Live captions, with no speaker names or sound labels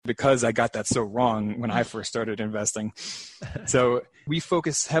because I got that so wrong when I first started investing. So we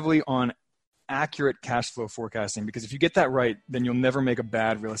focus heavily on accurate cash flow forecasting, because if you get that right, then you'll never make a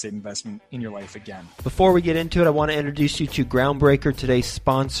bad real estate investment in your life again. Before we get into it, I want to introduce you to Groundbreaker, today's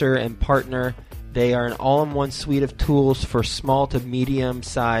sponsor and partner. They are an all-in-one suite of tools for small to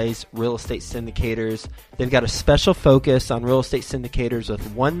medium-sized real estate syndicators. They've got a special focus on real estate syndicators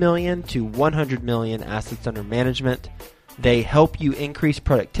with 1 million to 100 million assets under management. They help you increase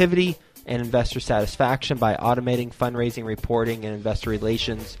productivity and investor satisfaction by automating fundraising, reporting, and investor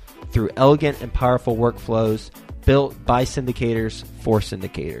relations through elegant and powerful workflows built by syndicators for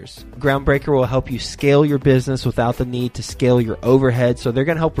syndicators. Groundbreaker will help you scale your business without the need to scale your overhead. So they're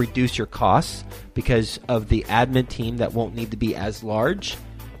going to help reduce your costs because of the admin team that won't need to be as large.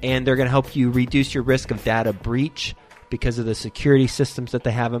 And they're going to help you reduce your risk of data breach because of the security systems that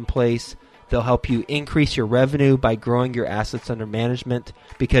they have in place. They'll help you increase your revenue by growing your assets under management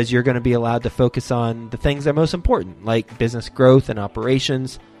because you're going to be allowed to focus on the things that are most important, like business growth and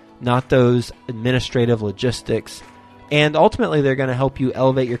operations, not those administrative logistics. And ultimately, they're going to help you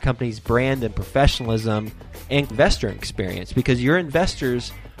elevate your company's brand and professionalism and investor experience, because your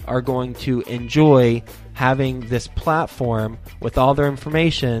investors are going to enjoy having this platform with all their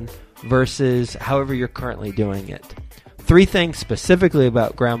information versus however you're currently doing it. 3 things specifically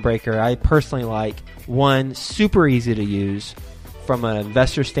about Groundbreaker I personally like. 1, super easy to use from an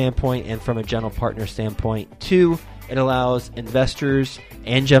investor standpoint and from a general partner standpoint. 2, it allows investors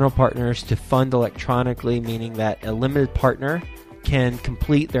and general partners to fund electronically, meaning that a limited partner can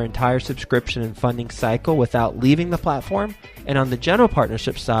complete their entire subscription and funding cycle without leaving the platform. And on the general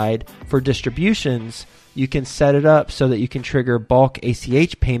partnership side, for distributions, you can set it up so that you can trigger bulk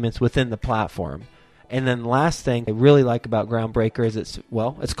ACH payments within the platform. And then the last thing I really like about Groundbreaker is it's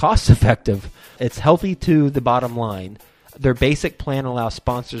cost effective. It's healthy to the bottom line. Their basic plan allows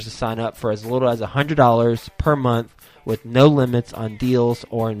sponsors to sign up for as little as $100 per month with no limits on deals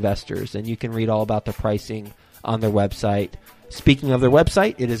or investors. And you can read all about the pricing on their website. Speaking of their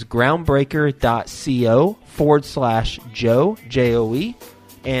website, it is groundbreaker.co/Joe, Joe.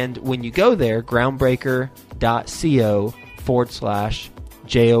 And when you go there,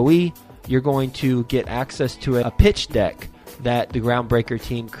 groundbreaker.co/Joe, you're going to get access to a pitch deck that the Groundbreaker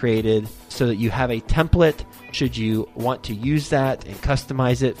team created so that you have a template should you want to use that and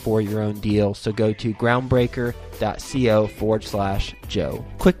customize it for your own deal. So go to groundbreaker.co/Joe.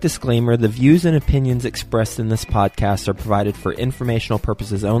 Quick disclaimer, the views and opinions expressed in this podcast are provided for informational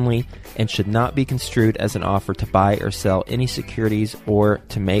purposes only and should not be construed as an offer to buy or sell any securities or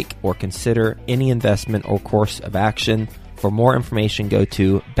to make or consider any investment or course of action. For more information, go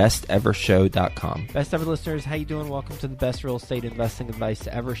to bestevershow.com. Best Ever listeners, how you doing? Welcome to the Best Real Estate Investing Advice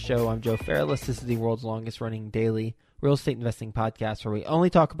Ever Show. I'm Joe Fairless. This is the world's longest running daily real estate investing podcast where we only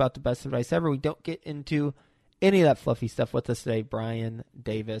talk about the best advice ever. We don't get into any of that fluffy stuff. With us today, Brian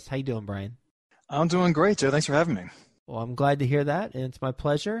Davis. How you doing, Brian? I'm doing great, Joe. Thanks for having me. Well, I'm glad to hear that, and it's my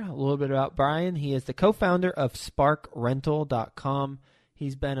pleasure. A little bit about Brian. He is the co-founder of SparkRental.com.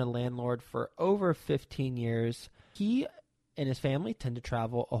 He's been a landlord for over 15 years. He and his family tend to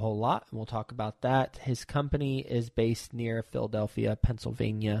travel a whole lot, and we'll talk about that. His company is based near Philadelphia,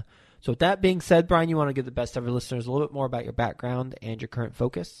 Pennsylvania. So with that being said, Brian, you want to give the Best Ever listeners a little bit more about your background and your current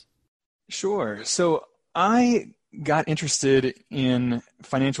focus? Sure. So I got interested in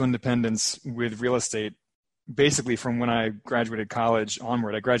financial independence with real estate basically from when I graduated college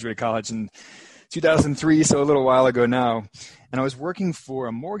onward. I graduated college in 2003, so a little while ago now. And I was working for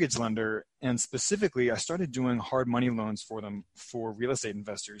a mortgage lender, and specifically I started doing hard money loans for them for real estate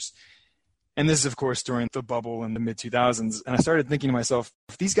investors. And this is, of course, during the bubble in the mid-2000s. And I started thinking to myself,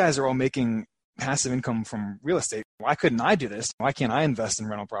 if these guys are all making passive income from real estate, why couldn't I do this? Why can't I invest in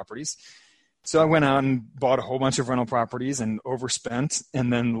rental properties? So I went out and bought a whole bunch of rental properties and overspent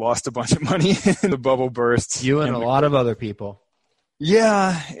and then lost a bunch of money. The bubble burst. You and a lot of other people.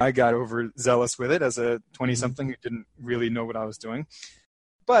 Yeah, I got overzealous with it as a 20-something who didn't really know what I was doing.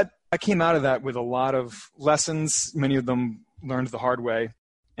 But I came out of that with a lot of lessons, many of them learned the hard way.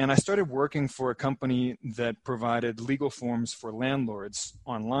 And I started working for a company that provided legal forms for landlords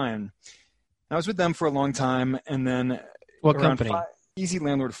online. I was with them for a long time, and then what company? Easy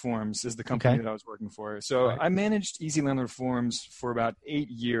Landlord Forms is the company that I was working for. So I managed Easy Landlord Forms for about 8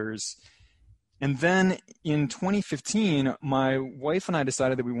 years. And then in 2015, my wife and I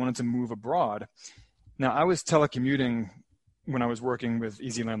decided that we wanted to move abroad. Now, I was telecommuting when I was working with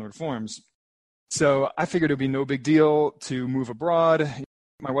Easy Landlord Forms. So I figured it would be no big deal to move abroad.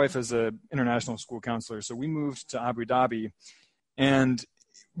 My wife is an international school counselor, so we moved to Abu Dhabi. And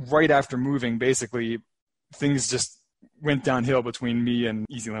right after moving, basically, things just went downhill between me and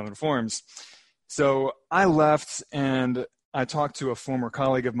Easy Landlord Reforms. So I left and I talked to a former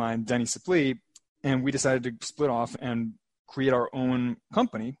colleague of mine, Denny Suplee, and we decided to split off and create our own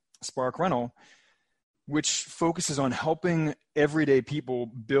company, Spark Rental, which focuses on helping everyday people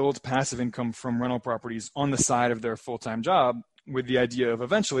build passive income from rental properties on the side of their full-time job, with the idea of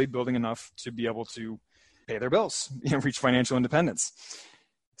eventually building enough to be able to pay their bills, reach financial independence.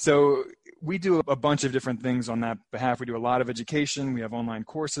 So we do a bunch of different things on that behalf. We do a lot of education. We have online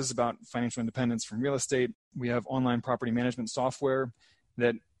courses about financial independence from real estate. We have online property management software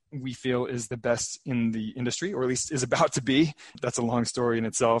that we feel is the best in the industry, or at least is about to be. That's a long story in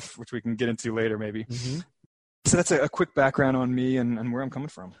itself, which we can get into later maybe. Mm-hmm. So that's a quick background on me and where I'm coming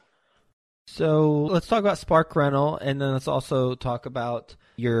from. So let's talk about Spark Rental, and then let's also talk about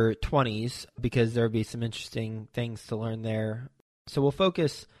your 20s, because there'll be some interesting things to learn there. So we'll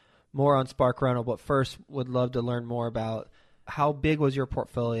focus more on Spark Rental, but first would love to learn more about how big was your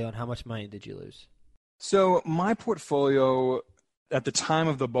portfolio and how much money did you lose? So my portfolio at the time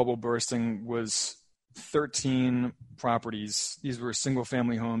of the bubble bursting was 13 properties. These were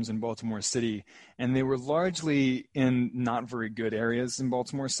single-family homes in Baltimore City, and they were largely in not very good areas in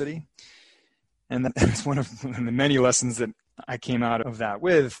Baltimore City. And that's one of the many lessons that I came out of that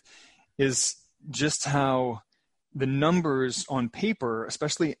with, is just how the numbers on paper,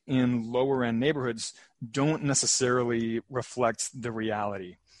 especially in lower-end neighborhoods, don't necessarily reflect the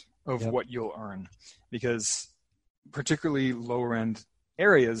reality of what you'll earn. Because particularly lower-end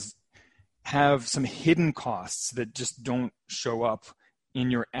areas have some hidden costs that just don't show up in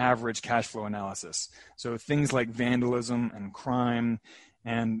your average cash flow analysis. So things like vandalism and crime,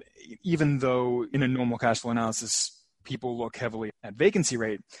 and even though in a normal cash flow analysis, people look heavily at vacancy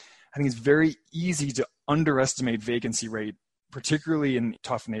rate, I think it's very easy to underestimate vacancy rate, particularly in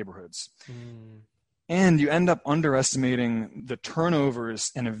tough neighborhoods. And you end up underestimating the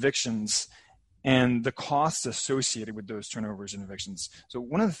turnovers and evictions and the costs associated with those turnovers and evictions. So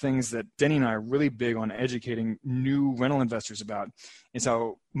one of the things that Denny and I are really big on educating new rental investors about is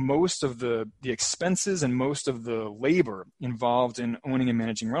how most of the expenses and most of the labor involved in owning and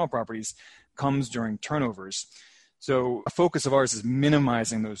managing rental properties comes during turnovers. So a focus of ours is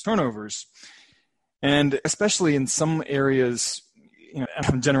minimizing those turnovers. And especially in some areas,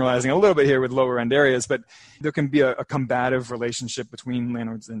 I'm generalizing a little bit here with lower end areas, but there can be a combative relationship between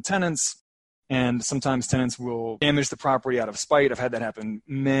landlords and tenants. And sometimes tenants will damage the property out of spite. I've had that happen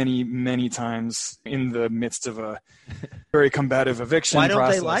many, many times in the midst of a very combative eviction process. Why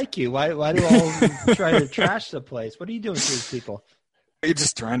don't they like you? Why do all of them try to trash the place? What are you doing to these people? You're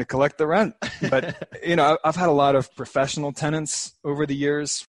just trying to collect the rent. But, I've had a lot of professional tenants over the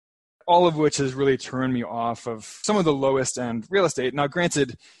years, all of which has really turned me off of some of the lowest end real estate. Now,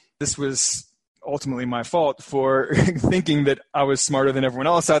 granted, this was ultimately my fault for thinking that I was smarter than everyone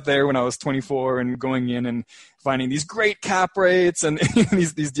else out there when I was 24 and going in and finding these great cap rates and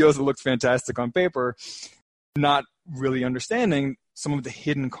these deals that looked fantastic on paper, not really understanding some of the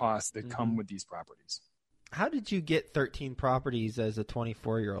hidden costs that come with these properties. How did you get 13 properties as a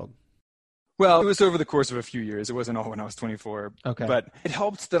 24-year-old? Well, it was over the course of a few years. It wasn't all when I was 24. Okay. But it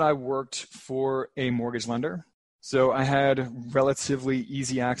helped that I worked for a mortgage lender. So I had relatively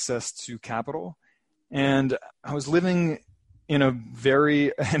easy access to capital, and I was living in an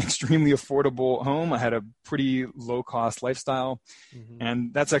extremely affordable home. I had a pretty low-cost lifestyle,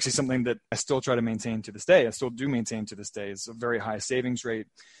 and that's actually something that I still try to maintain to this day. I still do maintain to this day. It's a very high savings rate.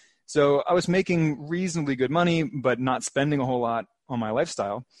 So I was making reasonably good money, but not spending a whole lot on my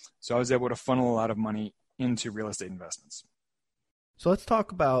lifestyle. So I was able to funnel a lot of money into real estate investments. So let's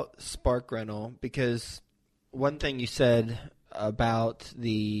talk about Spark Rental, because one thing you said about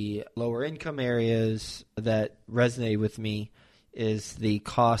the lower income areas that resonated with me is the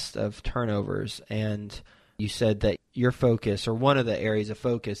cost of turnovers. And you said that your focus, or one of the areas of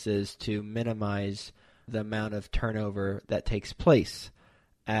focus, is to minimize the amount of turnover that takes place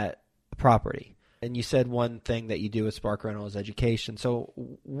at a property. And you said one thing that you do with Spark Rental is education. So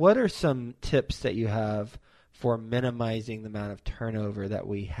what are some tips that you have for minimizing the amount of turnover that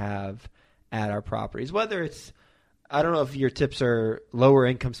we have at our properties? Whether it's, I don't know if your tips are lower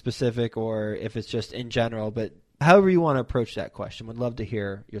income specific or if it's just in general, but however you want to approach that question, would love to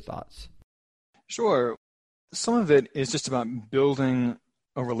hear your thoughts. Sure. Some of it is just about building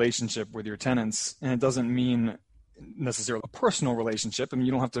a relationship with your tenants, and it doesn't mean necessarily a personal relationship. I mean,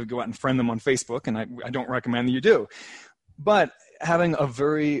 you don't have to go out and friend them on Facebook, and I don't recommend that you do. But having a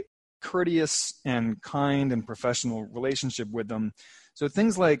very courteous and kind and professional relationship with them. So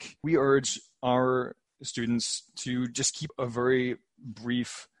things like, we urge our students to just keep a very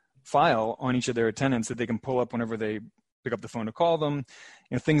brief file on each of their tenants that they can pull up whenever they pick up the phone to call them.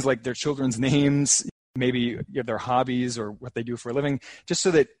 Things like their children's names, maybe their hobbies or what they do for a living, just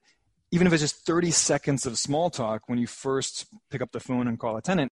so that even if it's just 30 seconds of small talk when you first pick up the phone and call a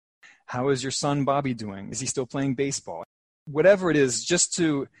tenant, how is your son Bobby doing? Is he still playing baseball? Whatever it is, just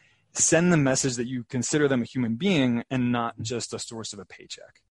to send the message that you consider them a human being and not just a source of a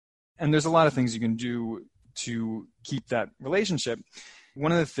paycheck. And there's a lot of things you can do to keep that relationship.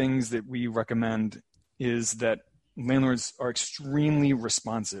 One of the things that we recommend is that landlords are extremely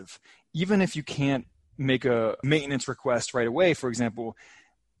responsive. Even if you can't make a maintenance request right away, for example,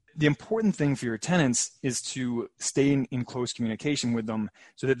 the important thing for your tenants is to stay in close communication with them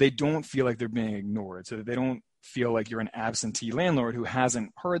so that they don't feel like they're being ignored, so that they don't feel like you're an absentee landlord who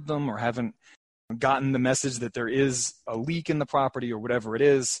hasn't heard them or haven't gotten the message that there is a leak in the property or whatever it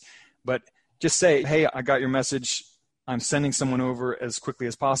is. But just say, hey, I got your message. I'm sending someone over as quickly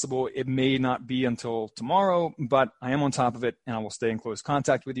as possible. It may not be until tomorrow, but I am on top of it and I will stay in close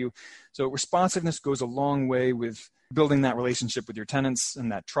contact with you. So responsiveness goes a long way with building that relationship with your tenants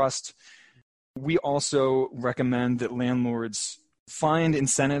and that trust. We also recommend that landlords find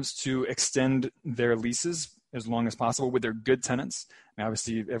incentives to extend their leases as long as possible with their good tenants. And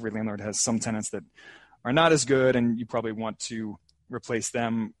obviously, every landlord has some tenants that are not as good, and you probably want to replace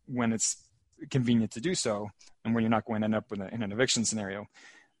them when it's convenient to do so and when you're not going to end up in an eviction scenario.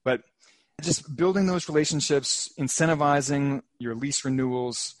 But just building those relationships, incentivizing your lease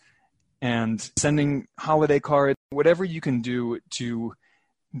renewals, and sending holiday cards, whatever you can do to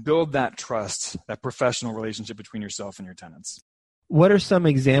build that trust, that professional relationship between yourself and your tenants. What are some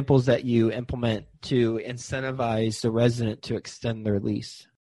examples that you implement to incentivize the resident to extend their lease?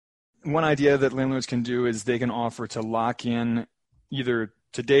 One idea that landlords can do is they can offer to lock in either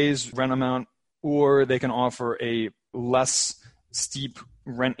today's rent amount, or they can offer a less steep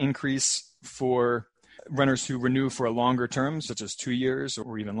rent increase for renters who renew for a longer term, such as 2 years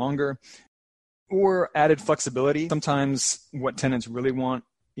or even longer, or added flexibility. Sometimes what tenants really want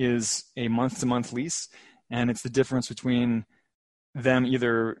is a month-to-month lease, and it's the difference between them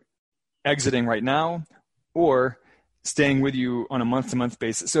either exiting right now or staying with you on a month-to-month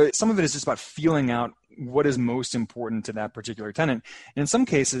basis. So some of it is just about feeling out what is most important to that particular tenant. And in some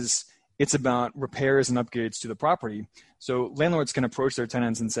cases, it's about repairs and upgrades to the property. So landlords can approach their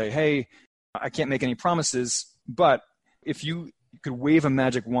tenants and say, hey, I can't make any promises, but if you could wave a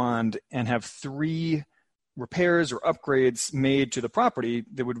magic wand and have 3 repairs or upgrades made to the property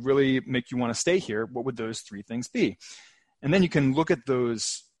that would really make you want to stay here, what would those 3 things be? And then you can look at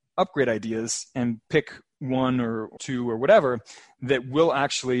those upgrade ideas and pick 1 or 2 or whatever that will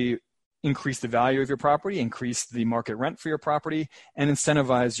actually increase the value of your property, increase the market rent for your property, and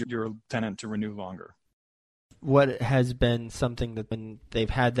incentivize your tenant to renew longer. What has been something that when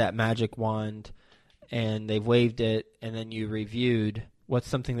they've had that magic wand and they've waved it and then you reviewed, what's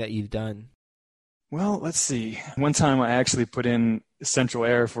something that you've done? Well, let's see. One time I actually put in central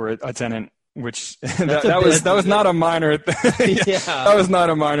air for a tenant, which that was not a minor thing. Yeah. That was not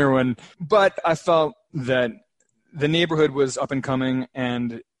a minor one. But I felt that the neighborhood was up and coming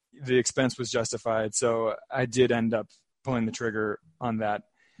and the expense was justified. So I did end up pulling the trigger on that.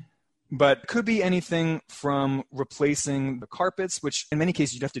 But it could be anything from replacing the carpets, which in many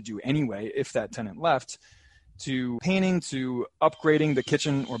cases you'd have to do anyway if that tenant left, to painting, to upgrading the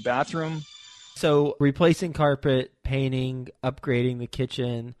kitchen or bathroom. So replacing carpet, painting, upgrading the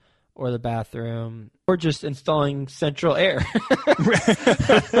kitchen or the bathroom, or just installing central air.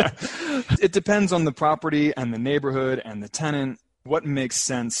 It depends on the property and the neighborhood and the tenant, what makes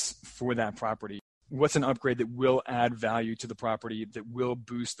sense for that property. What's an upgrade that will add value to the property, that will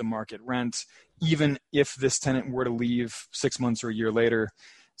boost the market rent, even if this tenant were to leave 6 months or a year later.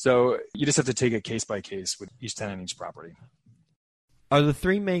 So you just have to take it case by case with each tenant, each property. Are the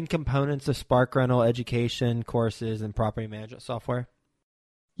 3 main components of Spark Rental education, courses, and property management software?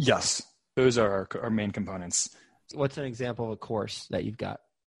 Yes, those are our main components. What's an example of a course that you've got?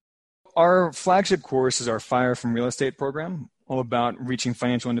 Our flagship course is our Fire from Real Estate program, all about reaching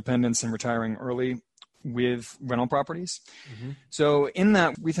financial independence and retiring early with rental properties. Mm-hmm. So in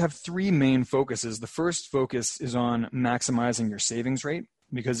that, we have 3 main focuses. The first focus is on maximizing your savings rate,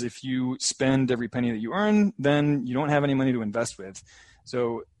 because if you spend every penny that you earn, then you don't have any money to invest with.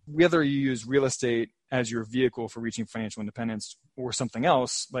 So whether you use real estate as your vehicle for reaching financial independence or something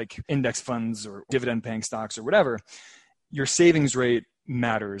else like index funds or dividend paying stocks or whatever, your savings rate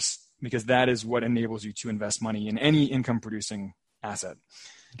matters, because that is what enables you to invest money in any income producing asset.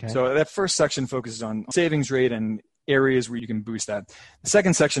 Okay. So that first section focuses on savings rate and areas where you can boost that. The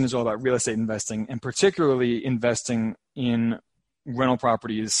second section is all about real estate investing, and particularly investing in rental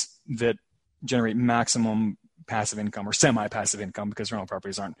properties that generate maximum passive income or semi-passive income, because rental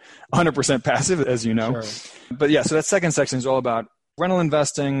properties aren't 100% passive, as you know. Sure. But yeah, so that second section is all about rental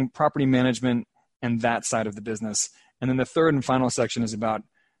investing, property management, and that side of the business. And then the third and final section is about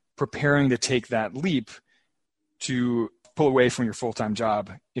preparing to take that leap to pull away from your full-time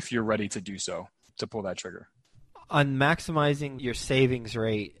job if you're ready to do so, to pull that trigger. On maximizing your savings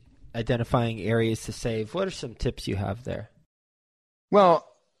rate, identifying areas to save, what are some tips you have there? Well,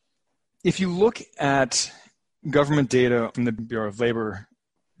 if you look at government data from the Bureau of Labor,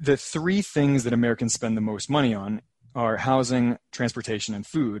 the three things that Americans spend the most money on are housing, transportation, and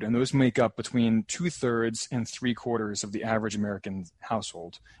food. And those make up between 2/3 and 3/4 of the average American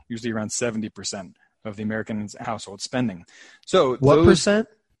household, usually around 70% of the American household spending. So what percent?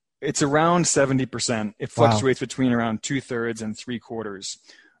 It's around 70%. It fluctuates between around 2/3 and 3/4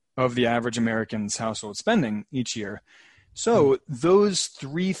 of the average American's household spending each year. So those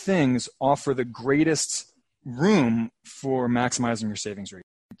three things offer the greatest room for maximizing your savings rate,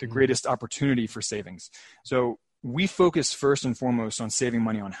 the greatest opportunity for savings. So we focus first and foremost on saving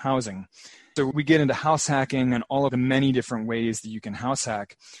money on housing. So we get into house hacking and all of the many different ways that you can house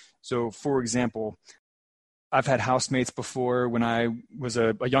hack. So for example, I've had housemates before when I was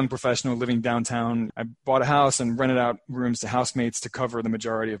a young professional living downtown. I bought a house and rented out rooms to housemates to cover the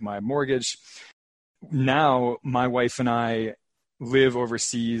majority of my mortgage. Now my wife and I live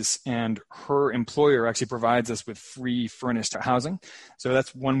overseas, and her employer actually provides us with free furnished housing. So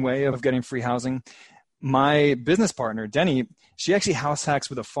that's one way of getting free housing. My business partner, Denny, she actually house hacks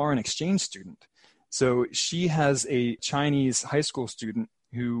with a foreign exchange student. So she has a Chinese high school student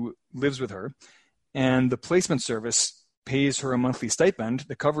who lives with her, and the placement service pays her a monthly stipend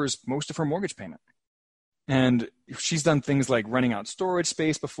that covers most of her mortgage payment. And she's done things like renting out storage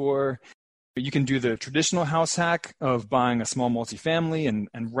space before. You can do the traditional house hack of buying a small multifamily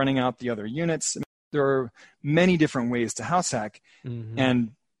and renting out the other units. There are many different ways to house hack,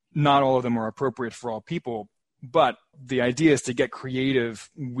 and not all of them are appropriate for all people. But the idea is to get creative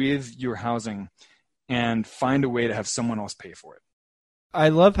with your housing and find a way to have someone else pay for it. I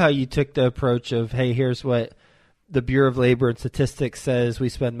love how you took the approach of, hey, here's what the Bureau of Labor and Statistics says we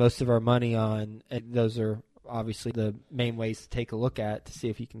spend most of our money on, and those are obviously the main ways to take a look at to see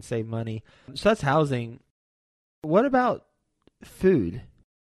if you can save money. So that's housing. What about food?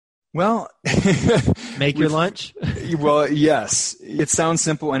 Well, make your lunch? Well, yes. It sounds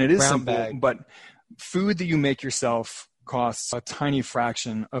simple, and it is Brown simple, bag. but food that you make yourself costs a tiny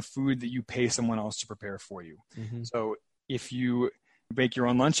fraction of food that you pay someone else to prepare for you. So if you make your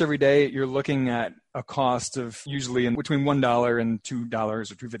own lunch every day, you're looking at a cost of usually in between $1 and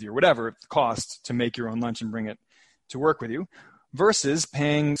 $2 or $2.50 or whatever it costs to make your own lunch and bring it to work with you, versus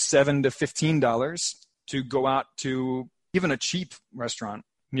paying $7 to $15 to go out to even a cheap restaurant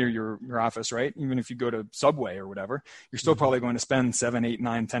near your office, right? Even if you go to Subway or whatever, you're still probably going to spend $7, $8,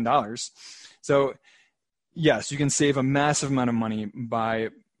 $9, $10. So yes, you can save a massive amount of money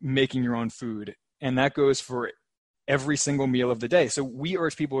by making your own food. And that goes for every single meal of the day. So we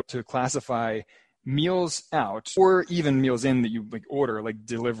urge people to classify meals out or even meals in that you like order, like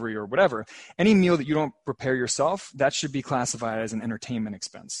delivery or whatever. Any meal that you don't prepare yourself, that should be classified as an entertainment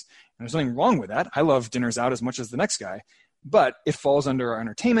expense. And there's nothing wrong with that. I love dinners out as much as the next guy, but it falls under our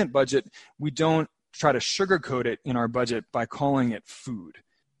entertainment budget. We don't try to sugarcoat it in our budget by calling it food,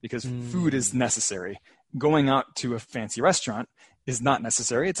 because food is necessary. Going out to a fancy restaurant is not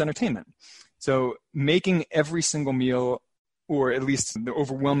necessary. It's entertainment. So making every single meal, or at least the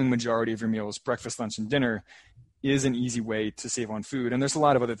overwhelming majority of your meals, breakfast, lunch, and dinner, is an easy way to save on food. And there's a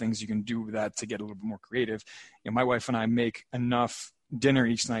lot of other things you can do with that to get a little bit more creative. My wife and I make enough dinner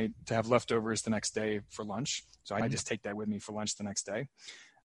each night to have leftovers the next day for lunch. So I just take that with me for lunch the next day.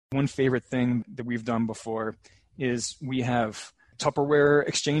 One favorite thing that we've done before is we have Tupperware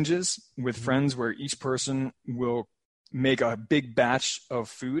exchanges with friends where each person will make a big batch of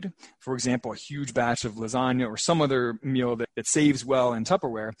food. For example, a huge batch of lasagna or some other meal that saves well in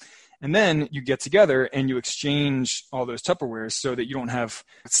Tupperware. And then you get together and you exchange all those Tupperwares so that you don't have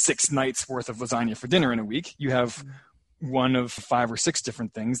 6 nights worth of lasagna for dinner in a week. You have one of 5 or 6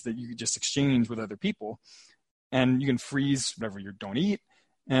 different things that you just exchange with other people. And you can freeze whatever you don't eat.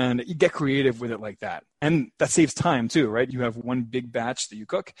 And you get creative with it like that. And that saves time too, right? You have one big batch that you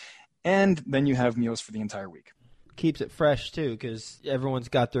cook, and then you have meals for the entire week. Keeps it fresh too, because everyone's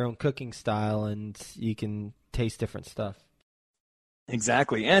got their own cooking style and you can taste different stuff.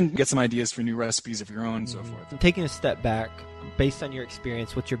 Exactly. And get some ideas for new recipes of your own and so forth. Taking a step back, based on your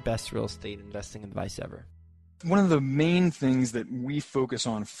experience, what's your best real estate investing advice ever? One of the main things that we focus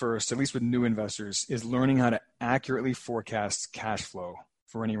on first, at least with new investors, is learning how to accurately forecast cash flow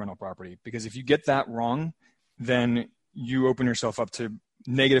for any rental property. Because if you get that wrong, then you open yourself up to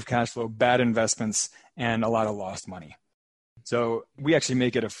negative cash flow, bad investments, and a lot of lost money. So we actually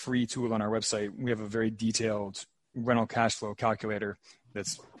make it a free tool on our website. We have a very detailed rental cash flow calculator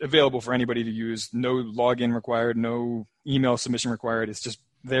that's available for anybody to use. No login required, no email submission required. It's just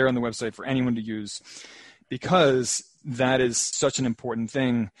there on the website for anyone to use, because that is such an important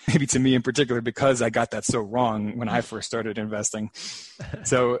thing, maybe to me in particular, because I got that so wrong when I first started investing.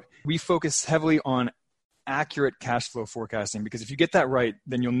 So we focus heavily on accurate cash flow forecasting, because if you get that right,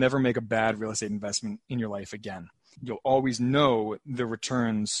 then you'll never make a bad real estate investment in your life again. You'll always know the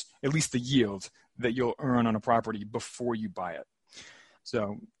returns, at least the yield that you'll earn on a property before you buy it.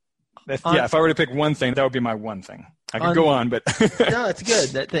 So if I were to pick one thing, that would be my one thing. I could go on, but no, it's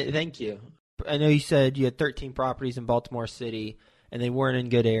good. Thank you. I know you said you had 13 properties in Baltimore City, and they weren't in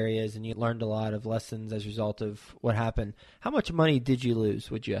good areas, and you learned a lot of lessons as a result of what happened. How much money did you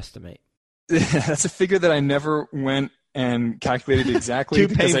lose, would you estimate? That's a figure that I never went and calculated exactly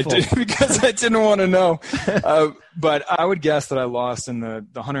because I didn't want to know. But I would guess that I lost in the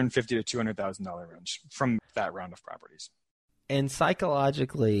 $150,000 to $200,000 range from that round of properties. And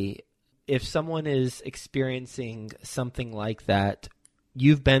psychologically, if someone is experiencing something like that,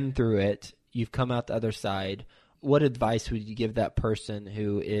 you've been through it, you've come out the other side, what advice would you give that person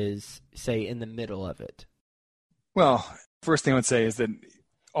who is, say, in the middle of it? Well, first thing I would say is that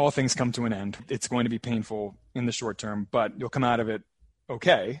all things come to an end. It's going to be painful in the short term, but you'll come out of it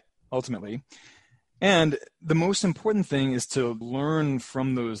okay, ultimately. And the most important thing is to learn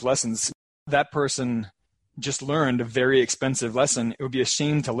from those lessons. That person just learned a very expensive lesson. It would be a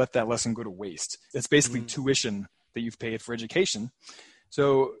shame to let that lesson go to waste. It's basically tuition that you've paid for education.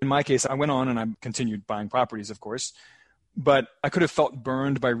 So in my case, I went on and I continued buying properties, of course, but I could have felt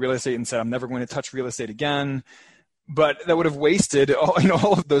burned by real estate and said, I'm never going to touch real estate again. But that would have wasted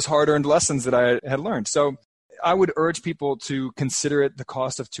all of those hard-earned lessons that I had learned. So I would urge people to consider it the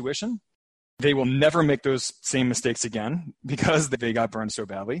cost of tuition. They will never make those same mistakes again because they got burned so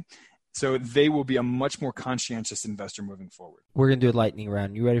badly. So they will be a much more conscientious investor moving forward. We're going to do a lightning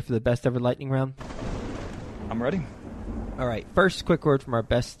round. You ready for the best ever lightning round? I'm ready. All right. First, quick word from our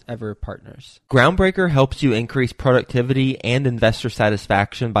best ever partners. Groundbreaker helps you increase productivity and investor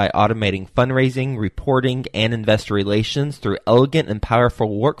satisfaction by automating fundraising, reporting, and investor relations through elegant and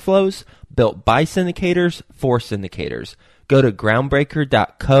powerful workflows built by syndicators for syndicators. Go to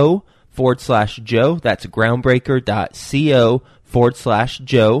groundbreaker.co/Joe. That's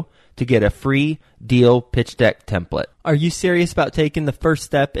groundbreaker.co/Joe to get a free deal pitch deck template. Are you serious about taking the first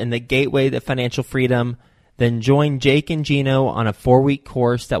step in the gateway to financial freedom? Then join Jake and Gino on a 4-week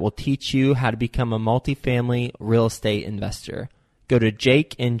course that will teach you how to become a multifamily real estate investor. Go to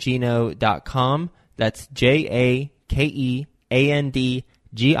jakeandgino.com. That's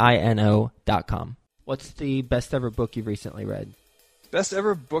JAKEANDGINO.com. What's the best ever book you've recently read? Best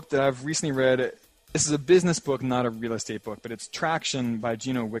ever book that I've recently read, this is a business book, not a real estate book, but it's Traction by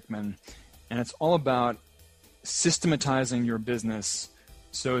Gino Wickman. And it's all about systematizing your business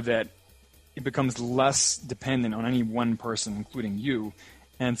so that it becomes less dependent on any one person, including you,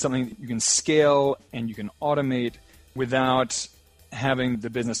 and something that you can scale and you can automate without having the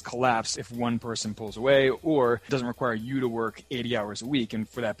business collapse if one person pulls away, or it doesn't require you to work 80 hours a week and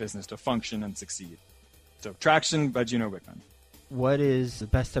for that business to function and succeed. So Traction by Gino Wickman. What is the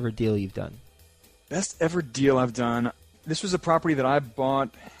best ever deal you've done? Best ever deal I've done. This was a property that I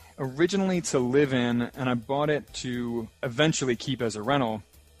bought originally to live in, and I bought it to eventually keep as a rental.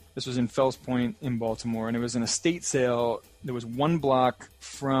 This was in Fells Point in Baltimore, and it was an estate sale. There was one block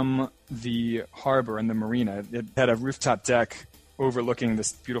from the harbor and the marina. It had a rooftop deck overlooking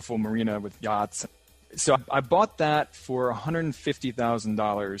this beautiful marina with yachts. So I bought that for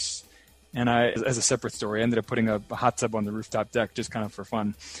 $150,000, and as a separate story, I ended up putting a hot tub on the rooftop deck just kind of for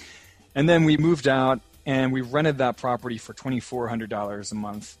fun. And then we moved out, and we rented that property for $2,400 a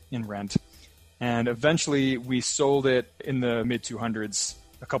month in rent. And eventually we sold it in the mid-200s.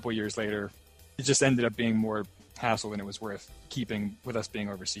 A couple of years later. It just ended up being more hassle than it was worth keeping with us being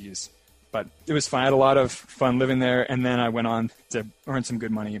overseas. But it was fun. I had a lot of fun living there, and then I went on to earn some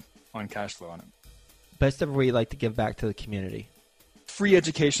good money on cash flow on it. Best ever way you'd like to give back to the community? Free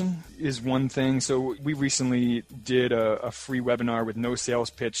education is one thing. So we recently did a free webinar with no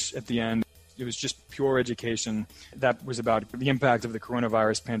sales pitch at the end. It was just pure education. That was about the impact of the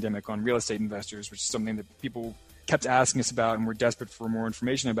coronavirus pandemic on real estate investors, which is something that people kept asking us about and we're desperate for more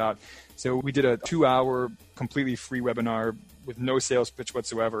information about. So we did a 2-hour completely free webinar with no sales pitch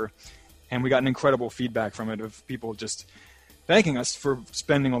whatsoever. And we got an incredible feedback from it of people just thanking us for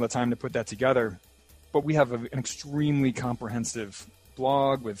spending all the time to put that together. But we have an extremely comprehensive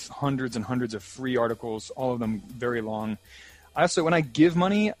blog with hundreds and hundreds of free articles, all of them very long. I also, when I give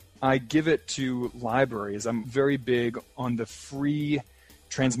money, I give it to libraries. I'm very big on the free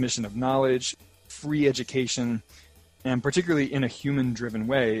transmission of knowledge, free education, and particularly in a human-driven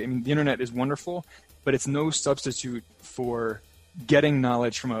way. I mean, the internet is wonderful, but it's no substitute for getting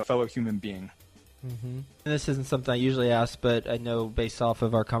knowledge from a fellow human being. Mm-hmm. And this isn't something I usually ask, but I know based off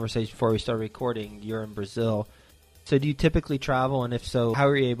of our conversation before we started recording, you're in Brazil. So do you typically travel, and if so, how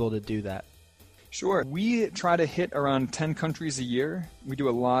are you able to do that? Sure. We try to hit around 10 countries a year. We do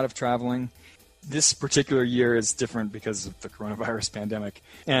a lot of traveling. This particular year is different because of the coronavirus pandemic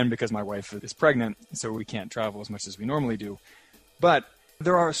and because my wife is pregnant, so we can't travel as much as we normally do. But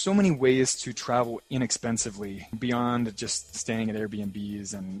there are so many ways to travel inexpensively beyond just staying at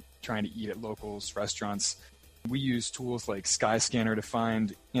Airbnbs and trying to eat at locals, restaurants. We use tools like Skyscanner to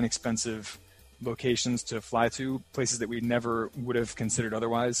find inexpensive locations to fly to, places that we never would have considered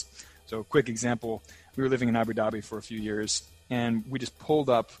otherwise. So a quick example, we were living in Abu Dhabi for a few years, and we just pulled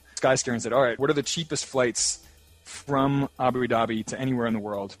up Skyscanner and said, all right, what are the cheapest flights from Abu Dhabi to anywhere in the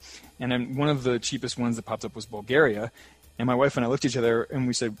world? And then one of the cheapest ones that popped up was Bulgaria. And my wife and I looked at each other and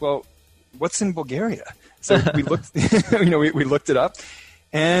we said, well, what's in Bulgaria? So we looked, we looked it up,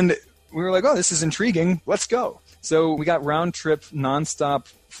 and we were like, oh, this is intriguing. Let's go. So we got round trip nonstop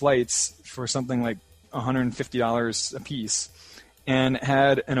flights for something like $150 a piece, and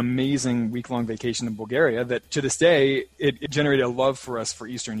had an amazing week-long vacation in Bulgaria that to this day, it generated a love for us for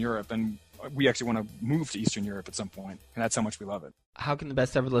Eastern Europe. And we actually want to move to Eastern Europe at some point. And that's how much we love it. How can the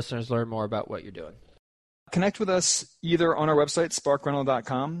best ever listeners learn more about what you're doing? Connect with us either on our website,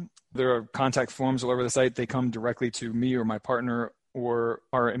 sparkrental.com. There are contact forms all over the site. They come directly to me or my partner or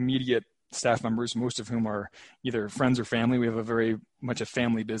our immediate staff members, most of whom are either friends or family. We have a very much a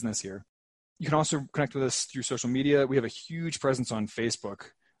family business here. You can also connect with us through social media. We have a huge presence on Facebook.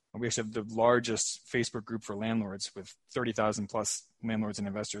 We actually have the largest Facebook group for landlords with 30,000 plus landlords and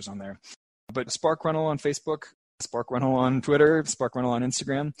investors on there. But Spark Rental on Facebook, Spark Rental on Twitter, Spark Rental on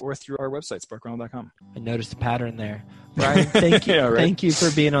Instagram, or through our website, sparkrental.com. I noticed a pattern there. Brian, thank you. Yeah, right. Thank you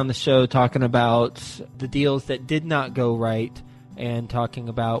for being on the show, talking about the deals that did not go right and talking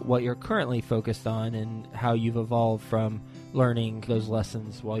about what you're currently focused on and how you've evolved from learning those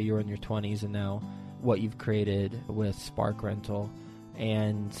lessons while you were in your 20s and now what you've created with Spark Rental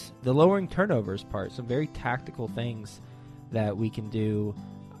and the lowering turnovers part, some very tactical things that we can do.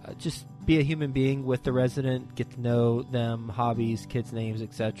 Just be a human being with the resident, get to know them, hobbies, kids' names,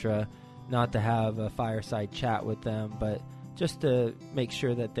 etc. Not to have a fireside chat with them, but just to make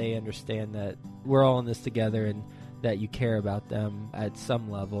sure that they understand that we're all in this together and that you care about them at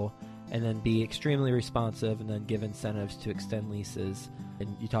some level, and then be extremely responsive and then give incentives to extend leases.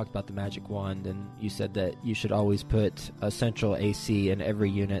 And you talked about the magic wand, and you said that you should always put a central AC in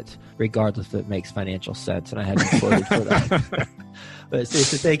every unit, regardless if it makes financial sense. And I had you quoted for that. But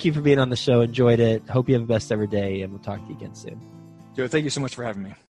so thank you for being on the show. Enjoyed it. Hope you have the best ever day, and we'll talk to you again soon. Joe, thank you so much for having me.